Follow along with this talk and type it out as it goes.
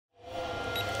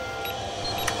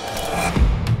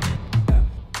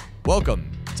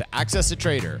Welcome to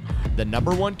AccessATrader, the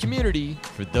 #1 community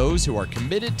for those who are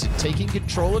committed to taking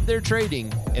control of their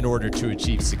trading in order to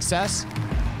achieve success,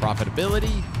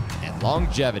 profitability, and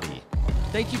longevity.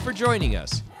 Thank you for joining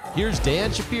us. Here's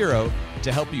Dan Shapiro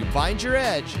to help you find your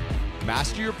edge,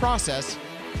 master your process,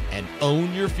 and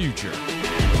own your future.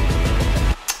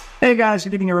 Hey guys,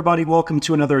 good evening everybody. Welcome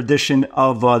to another edition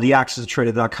of the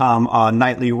AccessATrader.com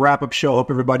nightly wrap-up show.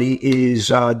 Hope everybody is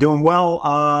doing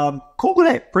well. Cool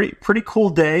day, pretty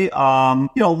cool day.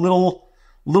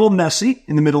 Little messy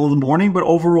in the middle of the morning, but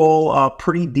overall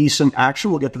pretty decent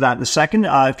action. We'll get to that in a second.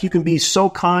 If you can be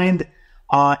so kind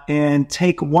and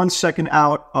take 1 second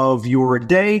out of your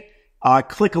day,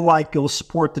 click a like, it'll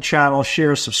support the channel,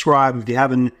 share, subscribe if you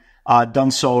haven't done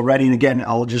so already. And again,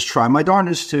 I'll just try my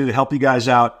darndest to help you guys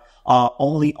out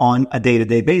only on a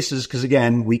day-to-day basis, because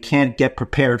again, we can't get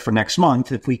prepared for next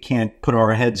month if we can't put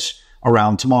our heads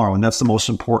around tomorrow, and that's the most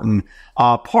important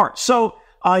part. So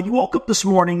you woke up this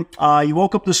morning,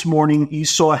 you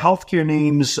saw healthcare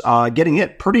names getting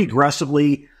hit pretty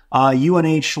aggressively.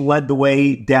 UNH led the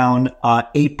way down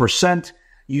 8%.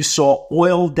 You saw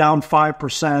oil down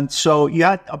 5%. So you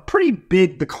had a pretty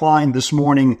big decline this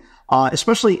morning,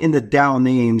 especially in the Dow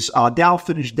names. Dow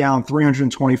finished down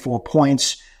 324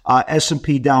 points.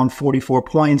 S&P down 44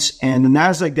 points, and the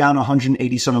NASDAQ down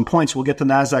 187 points. We'll get to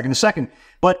NASDAQ in a second.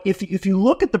 But if you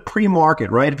look at the pre-market,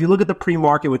 right, if you look at the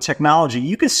pre-market with technology,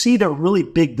 you can see the really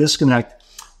big disconnect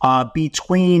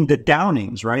between the Dow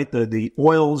names, right, the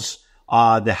oils,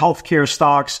 the healthcare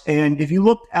stocks. And if you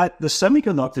look at the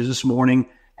semiconductors this morning,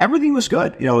 everything was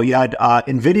good. You had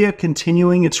NVDA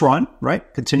continuing its run, right,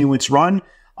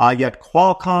 You had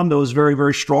Qualcomm that was very,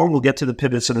 very strong. We'll get to the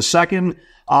pivots in a second.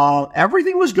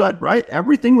 Everything was good, right?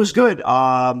 Everything was good.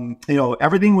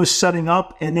 Everything was setting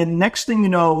up. And then next thing you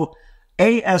know,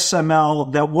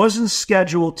 ASML, that wasn't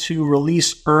scheduled to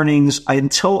release earnings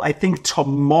until I think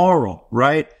tomorrow,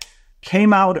 right?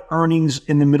 Came out earnings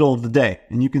in the middle of the day.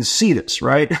 And you can see this,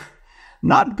 right?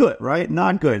 Not good, right?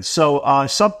 Not good. So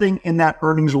something in that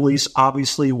earnings release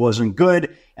obviously wasn't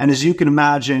good. And as you can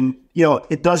imagine,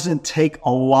 it doesn't take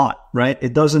a lot, right?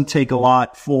 It doesn't take a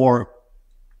lot for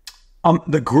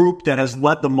the group that has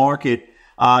led the market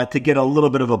to get a little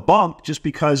bit of a bump, just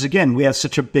because, again, we had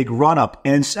such a big run-up.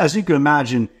 And as you can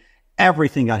imagine,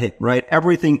 everything got hit, right?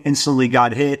 Everything instantly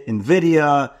got hit.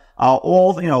 NVIDIA,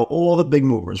 all the big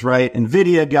movers, right?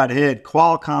 NVIDIA got hit.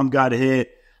 Qualcomm got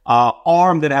hit.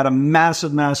 ARM, that had a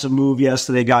massive move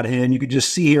yesterday, got hit. And you could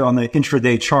just see here on the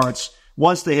intraday charts,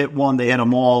 once they hit one, they hit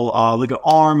them all. Look at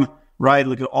ARM, right?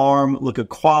 Look at ARM. Look at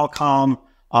Qualcomm.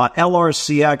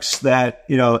 LRCX, that,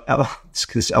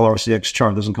 this LRCX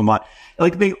chart doesn't come out.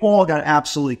 Like, they all got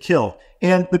absolutely killed.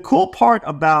 And the cool part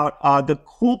about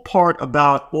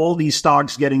all these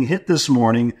stocks getting hit this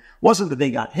morning wasn't that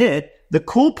they got hit. The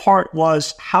cool part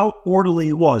was how orderly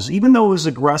it was. Even though it was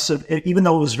aggressive, even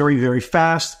though it was very, very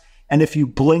fast, and if you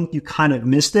blinked, you kind of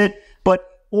missed it. But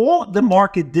all the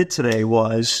market did today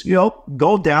was,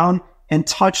 go down and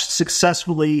touch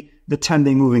successfully the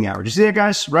 10-day moving average. You see that,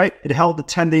 guys, right? It held the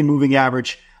 10-day moving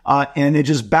average, and it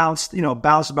just bounced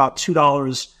about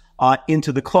 $2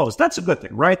 into the close. That's a good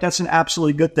thing, right? That's an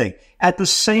absolutely good thing. At the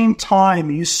same time,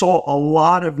 you saw a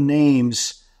lot of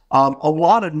names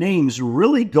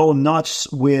really go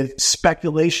nuts with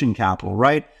speculation capital,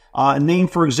 right? A name,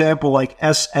 for example, like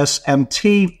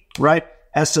SSMT, right?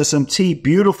 SSMT,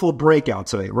 beautiful breakout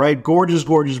today, right? Gorgeous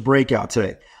breakout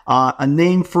today. A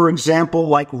name, for example,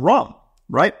 like RUM,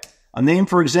 right? A name,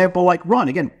 for example, like RUN.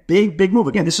 Again, big move.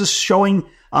 Again, this is showing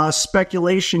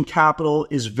speculation capital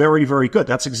is very, very good.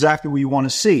 That's exactly what you want to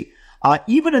see.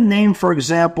 Even a name, for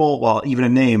example,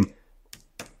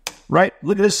 right?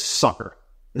 Look at this sucker.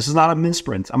 This is not a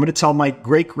misprint. I'm going to tell my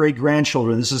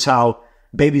great-great-grandchildren this is how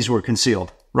babies were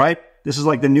concealed, right? This is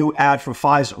like the new ad for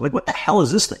Pfizer. Like, what the hell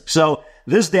is this thing? So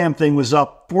this damn thing was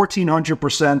up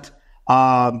 1,400%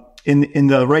 in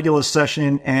the regular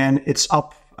session, and it's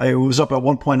up. It was up at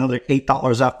one point another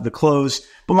 $8 after the close.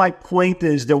 But my point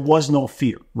is, there was no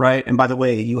fear, right? And by the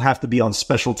way, you have to be on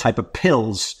special type of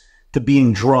pills to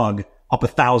being drugged up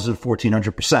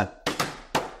 1,400%.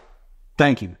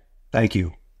 Thank you.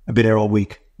 I've been here all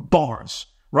week. Bars,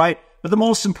 right? But the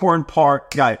most important part,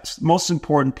 guys,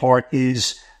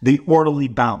 is the orderly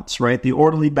bounce, right? The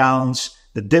orderly bounce.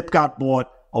 The dip got bought.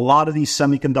 A lot of these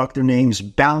semiconductor names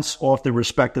bounce off their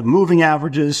respective moving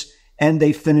averages, and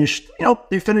they finished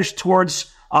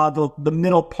towards the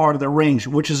middle part of the range,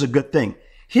 which is a good thing.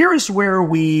 Here is where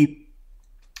we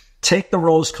take the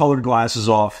rose-colored glasses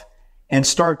off and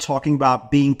start talking about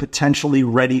being potentially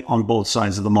ready on both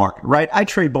sides of the market, right? I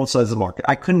trade both sides of the market.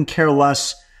 I couldn't care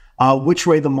less which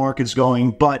way the market's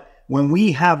going, but when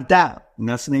we have data, and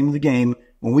that's the name of the game,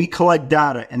 when we collect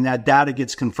data and that data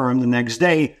gets confirmed the next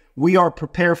day, we are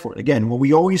prepared for it. Again, what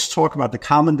we always talk about, the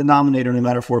common denominator, no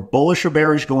matter if we're bullish or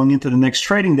bearish going into the next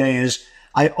trading day, is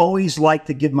I always like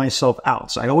to give myself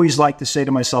outs. I always like to say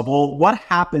to myself, well, what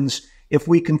happens if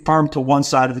we confirm to one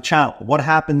side of the channel? What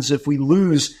happens if we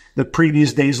lose the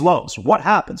previous day's lows? What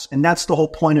happens? And that's the whole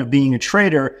point of being a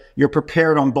trader. You're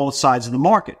prepared on both sides of the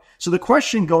market. So the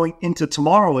question going into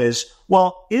tomorrow is,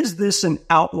 well, is this an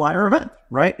outlier event,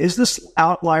 right? Is this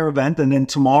outlier event? And then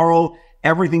tomorrow,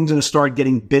 everything's going to start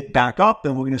getting bit back up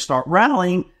and we're going to start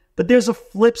rallying. But there's a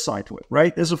flip side to it,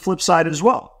 right? There's a flip side as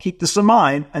well. Keep this in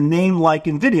mind. A name like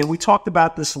NVIDIA, we talked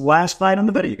about this last night on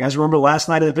the video. You guys remember last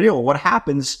night in the video? What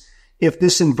happens if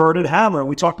this inverted hammer,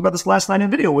 we talked about this last night in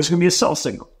the video, was going to be a sell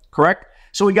signal, correct?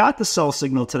 So we got the sell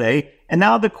signal today. And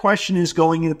now the question is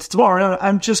going into tomorrow.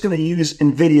 I'm just going to use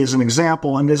NVIDIA as an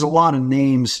example. And there's a lot of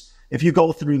names. If you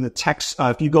go through the text,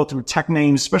 if you go through tech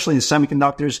names, especially the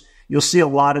semiconductors, you'll see a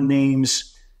lot of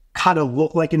names kind of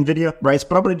look like NVIDIA, right?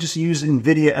 But I'm going to just use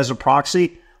NVIDIA as a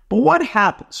proxy. But what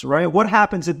happens, right? What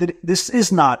happens if this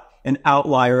is not an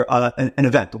outlier, an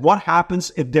event? What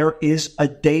happens if there is a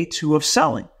day two of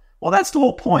selling? Well, that's the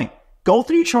whole point. Go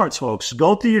through your charts, folks.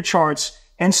 Go through your charts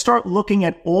and start looking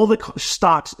at all the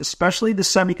stocks, especially the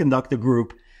semiconductor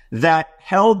group, that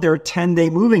held their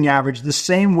 10-day moving average the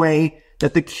same way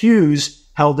that the Qs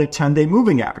held their 10-day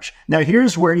moving average. Now,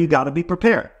 here's where you got to be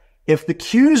prepared. If the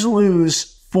Qs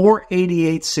lose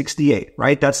 488.68,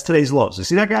 right? That's today's lows. You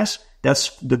see that, guys?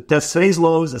 That's today's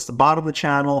lows. That's the bottom of the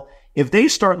channel. If they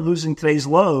start losing today's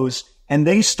lows and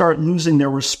they start losing their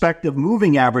respective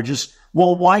moving averages,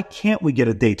 well, why can't we get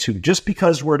a day two? Just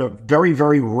because we're at a very,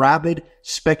 very rabid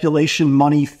speculation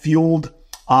money fueled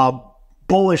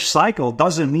bullish cycle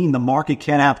doesn't mean the market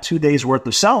can't have 2 days worth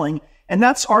of selling. And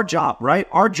that's our job, right?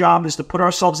 Our job is to put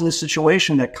ourselves in a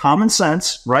situation that common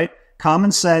sense, right?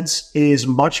 Common sense is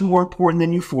much more important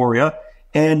than euphoria,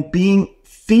 and being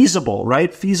feasible,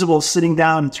 right? Feasible, sitting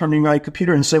down and turning my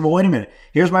computer and say, well, wait a minute,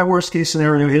 here's my worst case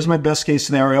scenario, here's my best case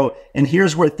scenario, and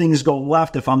here's where things go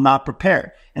left if I'm not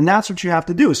prepared. And that's what you have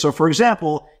to do. So for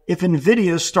example, if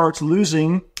NVIDIA starts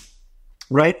losing,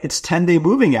 right, its 10-day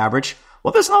moving average,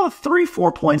 well, there's another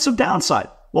 3-4 points of downside.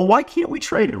 Well, why can't we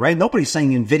trade it, right? Nobody's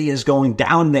saying NVIDIA is going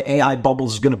down, the AI bubble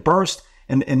is going to burst,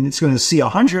 and it's going to see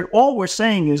 100. All we're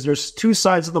saying is there's two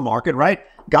sides of the market, right?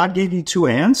 God gave you two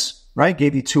hands, right?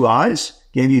 Gave you two eyes,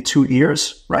 gave you two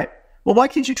ears, right? Well, why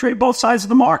can't you trade both sides of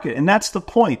the market? And that's the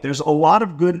point. There's a lot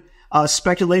of good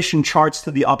speculation charts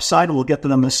to the upside, and we'll get to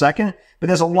them in a second. But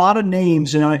there's a lot of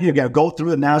names, you got to go through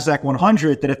the NASDAQ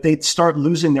 100, that if they start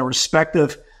losing their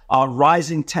respective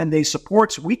rising 10-day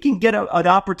supports, we can get an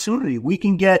opportunity. We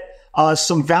can get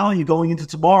some value going into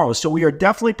tomorrow. So we are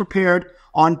definitely prepared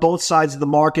on both sides of the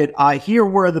market. Here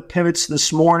were the pivots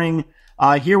this morning.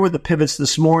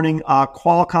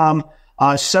 Qualcomm,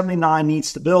 79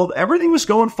 needs to build. Everything was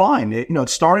going fine. It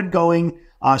started going,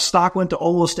 stock went to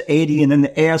almost to 80, and then the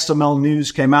ASML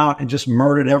news came out and just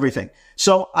murdered everything.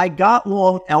 So I got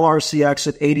long LRCX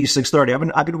at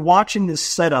 86.30. I've been watching this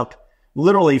setup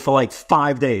literally for like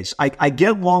 5 days. I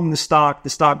get long the stock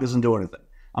doesn't do anything.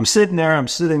 I'm sitting there,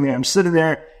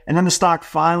 and then the stock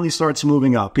finally starts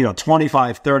moving up,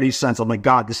 25, 30 cents. I'm like,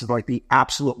 God, this is like the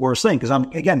absolute worst thing. Because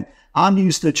I'm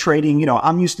used to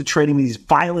trading, these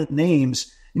violent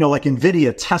names, like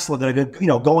NVIDIA, Tesla, that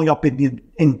are, going up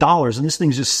in dollars. And this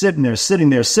thing's just sitting there.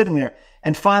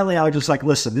 And finally, I was just like,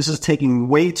 listen, this is taking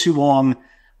way too long.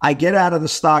 I get out of the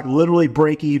stock, literally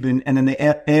break even, and then the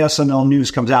ASML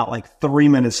news comes out like 3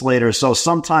 minutes later. So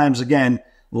sometimes, again,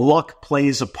 luck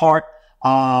plays a part.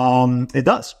 It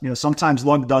does. Sometimes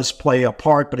luck does play a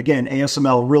part. But again,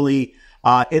 ASML really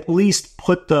at least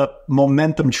put the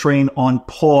momentum train on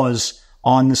pause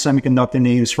on the semiconductor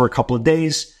names for a couple of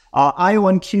days.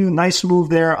 IONQ, nice move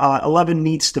there. 11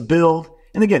 needs to build.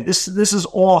 And again, this is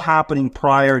all happening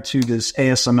prior to this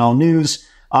ASML news.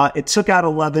 It took out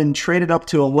 11, traded up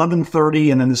to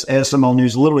 11.30, and then this ASML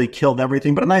news literally killed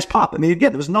everything. But a nice pop. Again,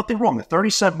 there was nothing wrong. The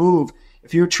 30-cent move,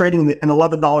 if you're trading an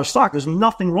 $11 stock, there's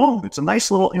nothing wrong. It's a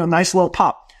nice little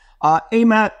pop.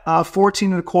 AMAT,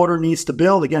 14.25 needs to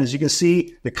build. Again, as you can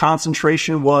see, the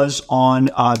concentration was on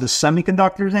the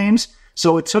semiconductor names.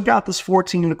 So it took out this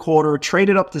 14.25,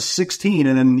 traded up to 16,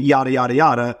 and then yada, yada,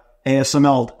 yada,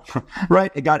 ASML'd,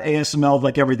 right? It got ASML'd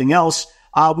like everything else.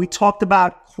 We talked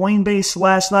about Coinbase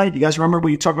last night. You guys remember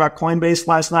we talked about Coinbase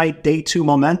last night, day two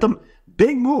momentum?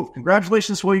 Big move.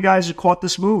 Congratulations to all you guys who caught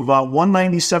this move.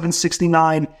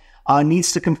 197.69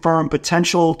 needs to confirm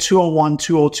potential 201,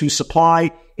 202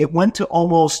 supply. It went to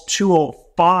almost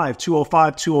 205,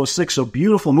 205, 206. So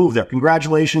beautiful move there.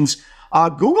 Congratulations.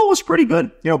 Google was pretty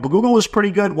good. Google was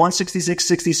pretty good.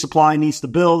 166.60 supply needs to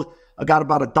build. I got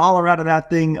about $1 out of that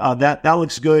thing. That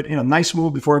looks good. Nice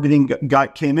move before everything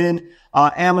came in.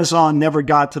 Amazon never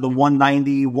got to the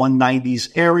 190,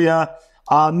 190s area.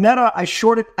 Meta, I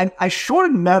shorted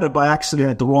Meta by accident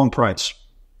at the wrong price.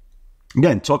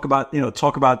 Again, talk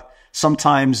about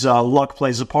sometimes luck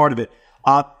plays a part of it.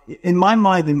 In my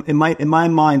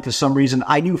mind, for some reason,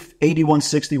 I knew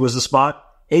 81.60 was the spot.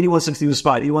 81.60 was the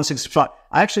spot. 81.60 spot.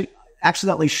 I actually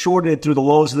accidentally shorted it through the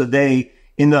lows of the day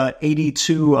in the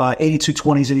 82.20s,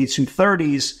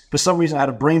 82.30s. For some reason, I had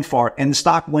a brain fart, and the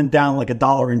stock went down like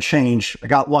 $1 and change. I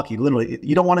got lucky, literally.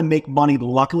 You don't want to make money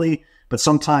luckily, but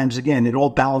sometimes, again, it all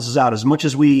balances out. As much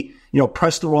as we,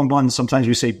 press the wrong button, sometimes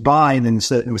we say buy, and then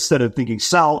instead of thinking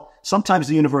sell, sometimes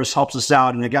the universe helps us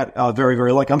out, and I got very,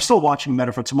 very lucky. I'm still watching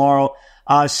Meta for tomorrow.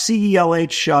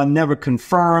 CELH never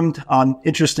confirmed.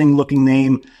 Interesting looking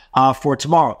name for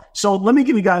tomorrow. So let me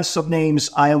give you guys some names.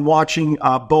 I am watching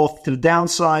both to the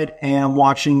downside and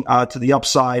watching to the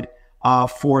upside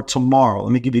for tomorrow.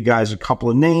 Let me give you guys a couple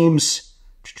of names.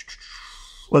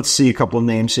 Let's see a couple of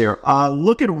names here.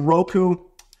 Look at Roku,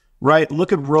 right?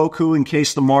 Look at Roku in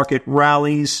case the market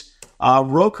rallies.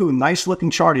 Roku, nice looking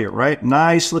chart here, right?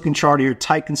 Nice looking chart here.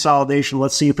 Tight consolidation.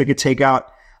 Let's see if we could take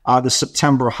out the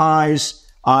September highs.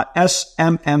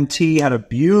 SMMT had a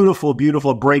beautiful,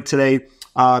 beautiful break today.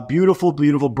 Beautiful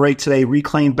break today.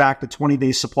 Reclaimed back the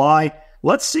 20-day supply.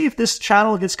 Let's see if this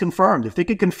channel gets confirmed. If it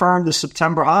could confirm the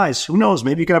September highs, who knows?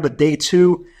 Maybe you could have a day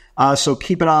two. So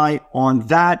keep an eye on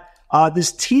that.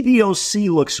 This TVOC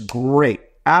looks great.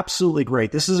 Absolutely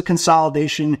great. This is a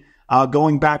consolidation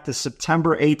going back to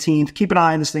September 18th. Keep an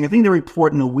eye on this thing. I think they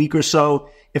report in a week or so.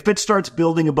 If it starts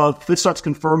building above, if it starts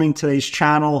confirming today's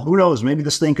channel, who knows? Maybe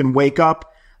this thing can wake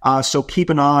up. So keep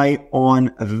an eye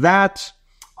on that.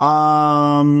 You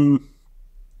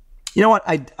know what?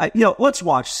 Let's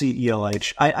watch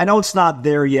CELH. I know it's not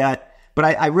there yet, but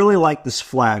I really like this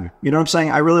flag. You know what I'm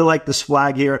saying? I really like this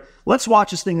flag here. Let's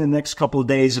watch this thing in the next couple of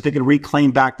days. If it can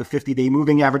reclaim back the 50-day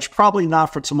moving average, probably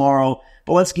not for tomorrow,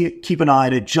 but let's keep an eye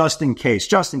on it just in case.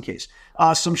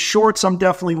 Some shorts I'm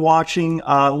definitely watching.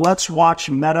 Let's watch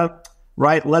Meta,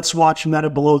 right? Let's watch Meta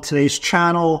below today's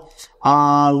channel.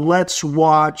 Let's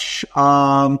watch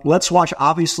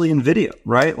obviously NVIDIA,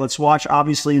 right? Let's watch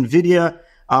obviously NVIDIA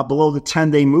below the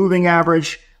 10-day moving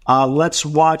average. Let's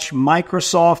watch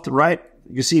Microsoft, right?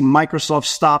 You can see Microsoft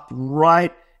stopped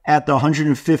right at the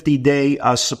 150-day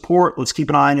support. Let's keep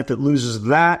an eye on if it loses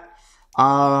that.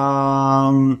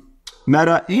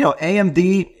 Meta,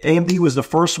 AMD was the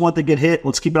first one to get hit.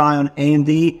 Let's keep an eye on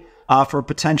AMD for a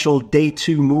potential day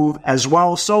two move as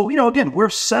well. So, again, we're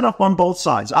set up on both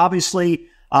sides. Obviously,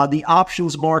 the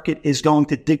options market is going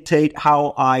to dictate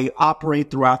how I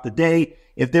operate throughout the day.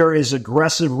 If there is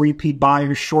aggressive repeat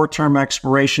buyers, short-term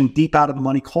expiration, deep out of the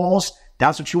money calls,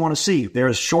 that's what you want to see. If there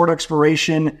is short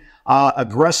expiration,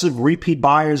 aggressive repeat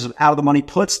buyers of out of the money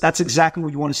puts, that's exactly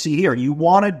what you want to see here. You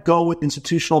want to go with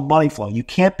institutional money flow. You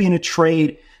can't be in a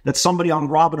trade that somebody on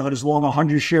Robinhood is long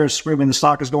 100 shares screaming the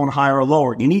stock is going higher or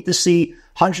lower. You need to see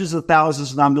hundreds of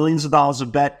thousands, not millions of dollars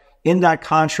of bet in that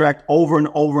contract over and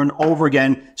over and over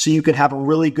again so you can have a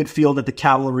really good feel that the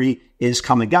cavalry is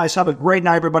coming. Guys, have a great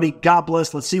night, everybody. God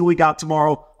bless. Let's see what we got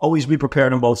tomorrow. Always be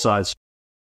prepared on both sides.